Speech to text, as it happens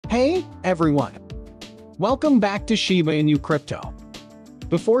Hey, everyone! Welcome back to Shiba Inu Crypto.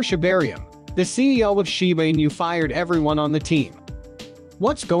 Before Shibarium, the CEO of Shiba Inu fired everyone on the team.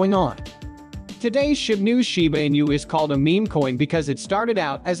 What's going on? Today's SHIB news. Shiba Inu is called a meme coin because it started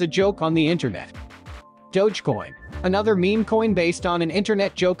out as a joke on the internet. Dogecoin, another meme coin based on an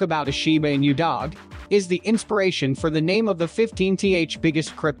internet joke about a Shiba Inu dog, is the inspiration for the name of the 15th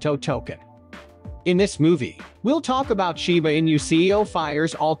biggest crypto token. In this movie, we'll talk about Shiba Inu CEO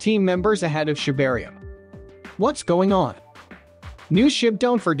fires all team members ahead of Shibarium. What's going on? New SHIB,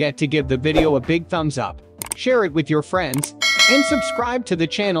 don't forget to give the video a big thumbs up, share it with your friends, and subscribe to the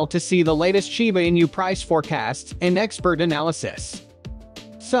channel to see the latest Shiba Inu price forecasts and expert analysis.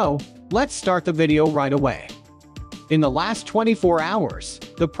 So, let's start the video right away. In the last 24 hours,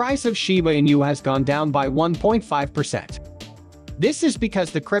 the price of Shiba Inu has gone down by 1.5%. This is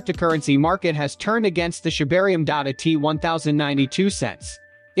because the cryptocurrency market has turned against the Shibarium at $1,092.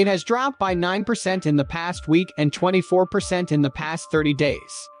 It has dropped by 9% in the past week and 24% in the past 30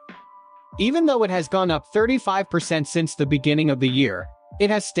 days. Even though it has gone up 35% since the beginning of the year, it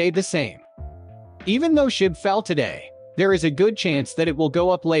has stayed the same. Even though SHIB fell today, there is a good chance that it will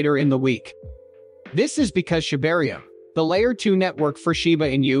go up later in the week. This is because Shibarium, the Layer 2 network for Shiba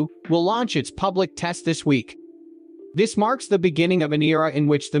Inu, will launch its public test this week. This marks the beginning of an era in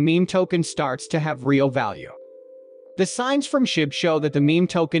which the meme token starts to have real value. The signs from SHIB show that the meme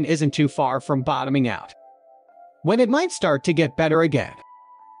token isn't too far from bottoming out, when it might start to get better again.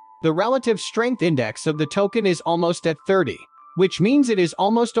 The relative strength index of the token is almost at 30, which means it is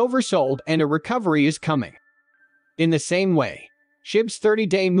almost oversold and a recovery is coming. In the same way, SHIB's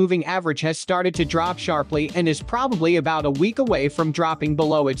 30-day moving average has started to drop sharply and is probably about a week away from dropping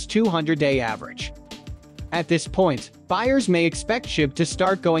below its 200-day average. At this point, buyers may expect SHIB to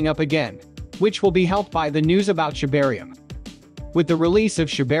start going up again, which will be helped by the news about Shibarium. With the release of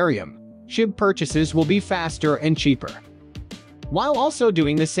Shibarium, SHIB purchases will be faster and cheaper, while also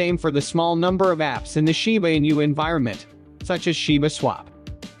doing the same for the small number of apps in the Shiba Inu environment, such as Shiba Swap.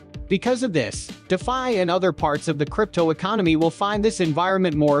 Because of this, DeFi and other parts of the crypto economy will find this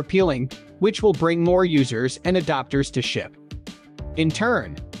environment more appealing, which will bring more users and adopters to SHIB. In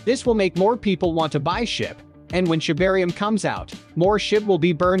turn, this will make more people want to buy SHIB, and when Shibarium comes out, more SHIB will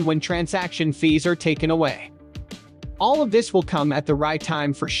be burned when transaction fees are taken away. All of this will come at the right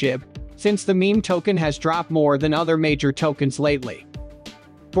time for SHIB, since the meme token has dropped more than other major tokens lately.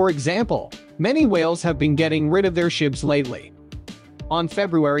 For example, many whales have been getting rid of their SHIBs lately. On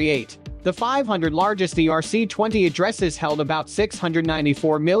February 8, the 500 largest ERC20 addresses held about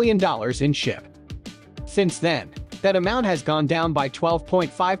 $694 million in SHIB. Since then, that amount has gone down by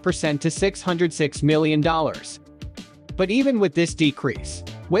 12.5% to $606 million. But even with this decrease,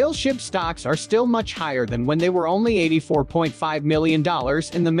 whale SHIB stocks are still much higher than when they were only $84.5 million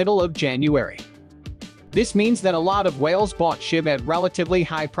in the middle of January. This means that a lot of whales bought SHIB at relatively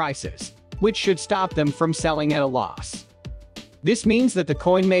high prices, which should stop them from selling at a loss. This means that the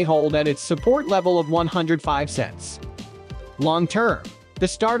coin may hold at its support level of 105 cents. Long term, the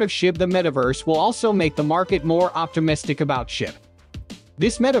start of SHIB the metaverse will also make the market more optimistic about SHIB.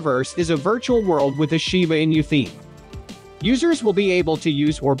 This metaverse is a virtual world with a Shiba Inu theme. Users will be able to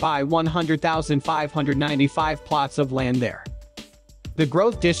use or buy 100,595 plots of land there. The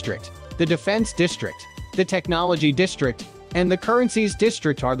Growth District, the Defense District, the Technology District, and the Currencies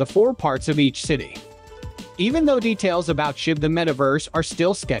District are the four parts of each city. Even though details about SHIB the metaverse are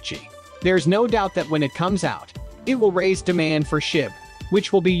still sketchy, there's no doubt that when it comes out, it will raise demand for SHIB,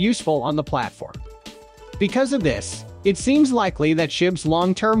 which will be useful on the platform. Because of this, it seems likely that SHIB's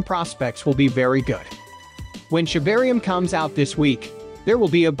long-term prospects will be very good. When Shibarium comes out this week, there will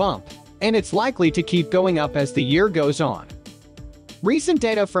be a bump, and it's likely to keep going up as the year goes on. Recent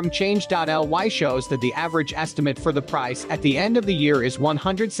data from Change.ly shows that the average estimate for the price at the end of the year is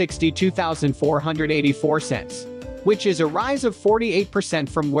 162,484 cents, which is a rise of 48%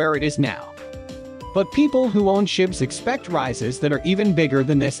 from where it is now. But people who own SHIBs expect rises that are even bigger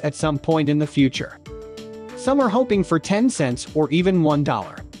than this at some point in the future. Some are hoping for 10 cents or even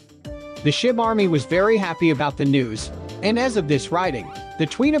 $1. The SHIB army was very happy about the news, and as of this writing, the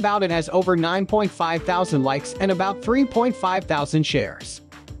tweet about it has over 9.5 thousand likes and about 3.5 thousand shares.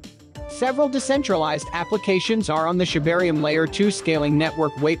 Several decentralized applications are on the Shibarium Layer 2 scaling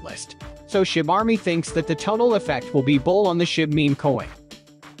network waitlist, so SHIB army thinks that the total effect will be bull on the SHIB meme coin.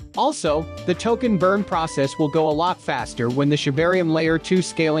 Also, the token burn process will go a lot faster when the Shibarium Layer 2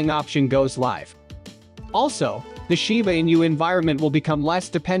 scaling option goes live. Also, the Shiba Inu environment will become less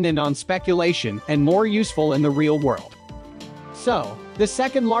dependent on speculation and more useful in the real world. So, the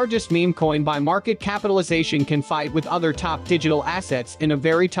second largest meme coin by market capitalization can fight with other top digital assets in a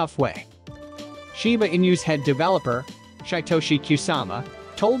very tough way. Shiba Inu's head developer, Satoshi Kusama,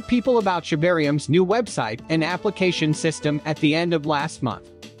 told people about Shibarium's new website and application system at the end of last month.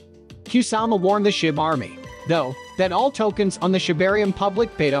 Kusama warned the SHIB army, though, that all tokens on the Shibarium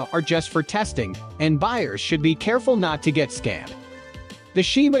public beta are just for testing, and buyers should be careful not to get scammed. The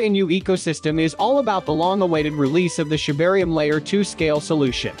Shiba Inu ecosystem is all about the long-awaited release of the Shibarium Layer 2 scale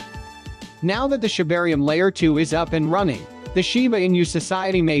solution. Now that the Shibarium Layer 2 is up and running, the Shiba Inu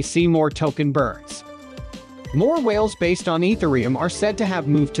society may see more token burns. More whales based on Ethereum are said to have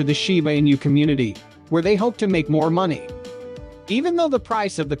moved to the Shiba Inu community, where they hope to make more money. Even though the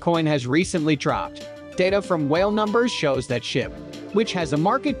price of the coin has recently dropped, data from whale numbers shows that SHIB, which has a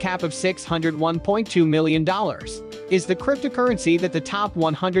market cap of $601.2 million, is the cryptocurrency that the top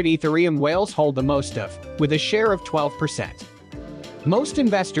 100 Ethereum whales hold the most of, with a share of 12%. Most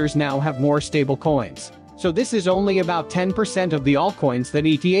investors now have more stable coins, so this is only about 10% of the altcoins that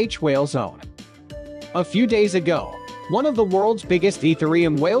ETH whales own. A few days ago, one of the world's biggest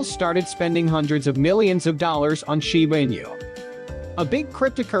Ethereum whales started spending hundreds of millions of dollars on Shiba Inu. A big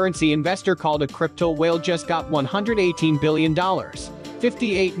cryptocurrency investor called a crypto whale just got $118 billion,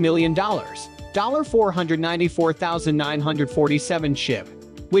 $58 million, $494,947 SHIB,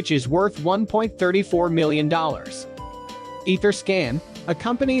 which is worth $1.34 million. Etherscan, a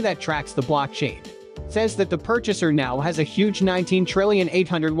company that tracks the blockchain, says that the purchaser now has a huge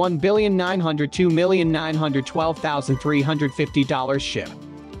 $19,801,902,912,350 SHIB.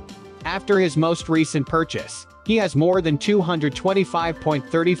 After his most recent purchase, he has more than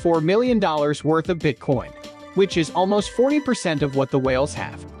 $225.34 million worth of Bitcoin, which is almost 40% of what the whales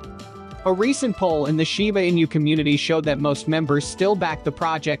have. A recent poll in the Shiba Inu community showed that most members still back the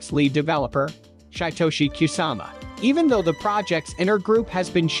project's lead developer, Satoshi Kusama, even though the project's inner group has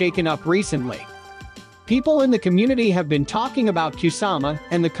been shaken up recently. People in the community have been talking about Kusama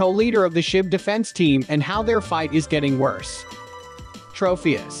and the co-leader of the SHIB defense team and how their fight is getting worse.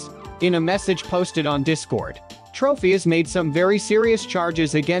 Trophius. In a message posted on Discord, Trophius made some very serious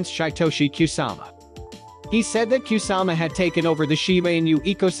charges against Satoshi Kusama. He said that Kusama had taken over the Shiba Inu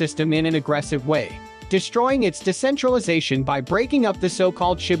ecosystem in an aggressive way, destroying its decentralization by breaking up the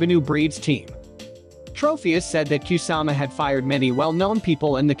so-called Shiba Inu Breeds team. Trophius said that Kusama had fired many well-known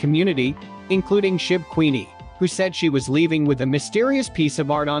people in the community, including Shib Queenie, who said she was leaving with a mysterious piece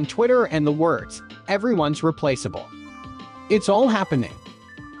of art on Twitter and the words, "Everyone's replaceable." It's all happening.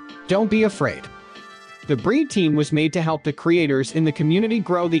 Don't be afraid. The Breed team was made to help the creators in the community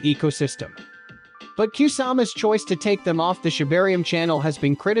grow the ecosystem. But Kusama's choice to take them off the Shibarium channel has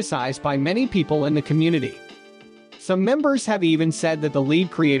been criticized by many people in the community. Some members have even said that the lead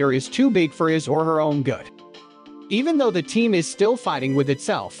creator is too big for his or her own good. Even though the team is still fighting with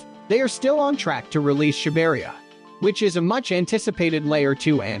itself, they are still on track to release Shibarium, which is a much-anticipated Layer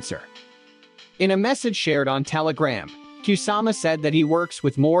 2 answer. In a message shared on Telegram, Kusama said that he works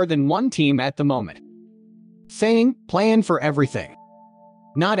with more than one team at the moment, saying, "Plan for everything."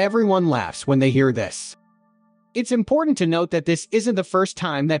 Not everyone laughs when they hear this. It's important to note that this isn't the first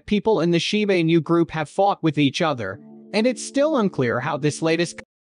time that people in the Shiba Inu group have fought with each other, and it's still unclear how this latest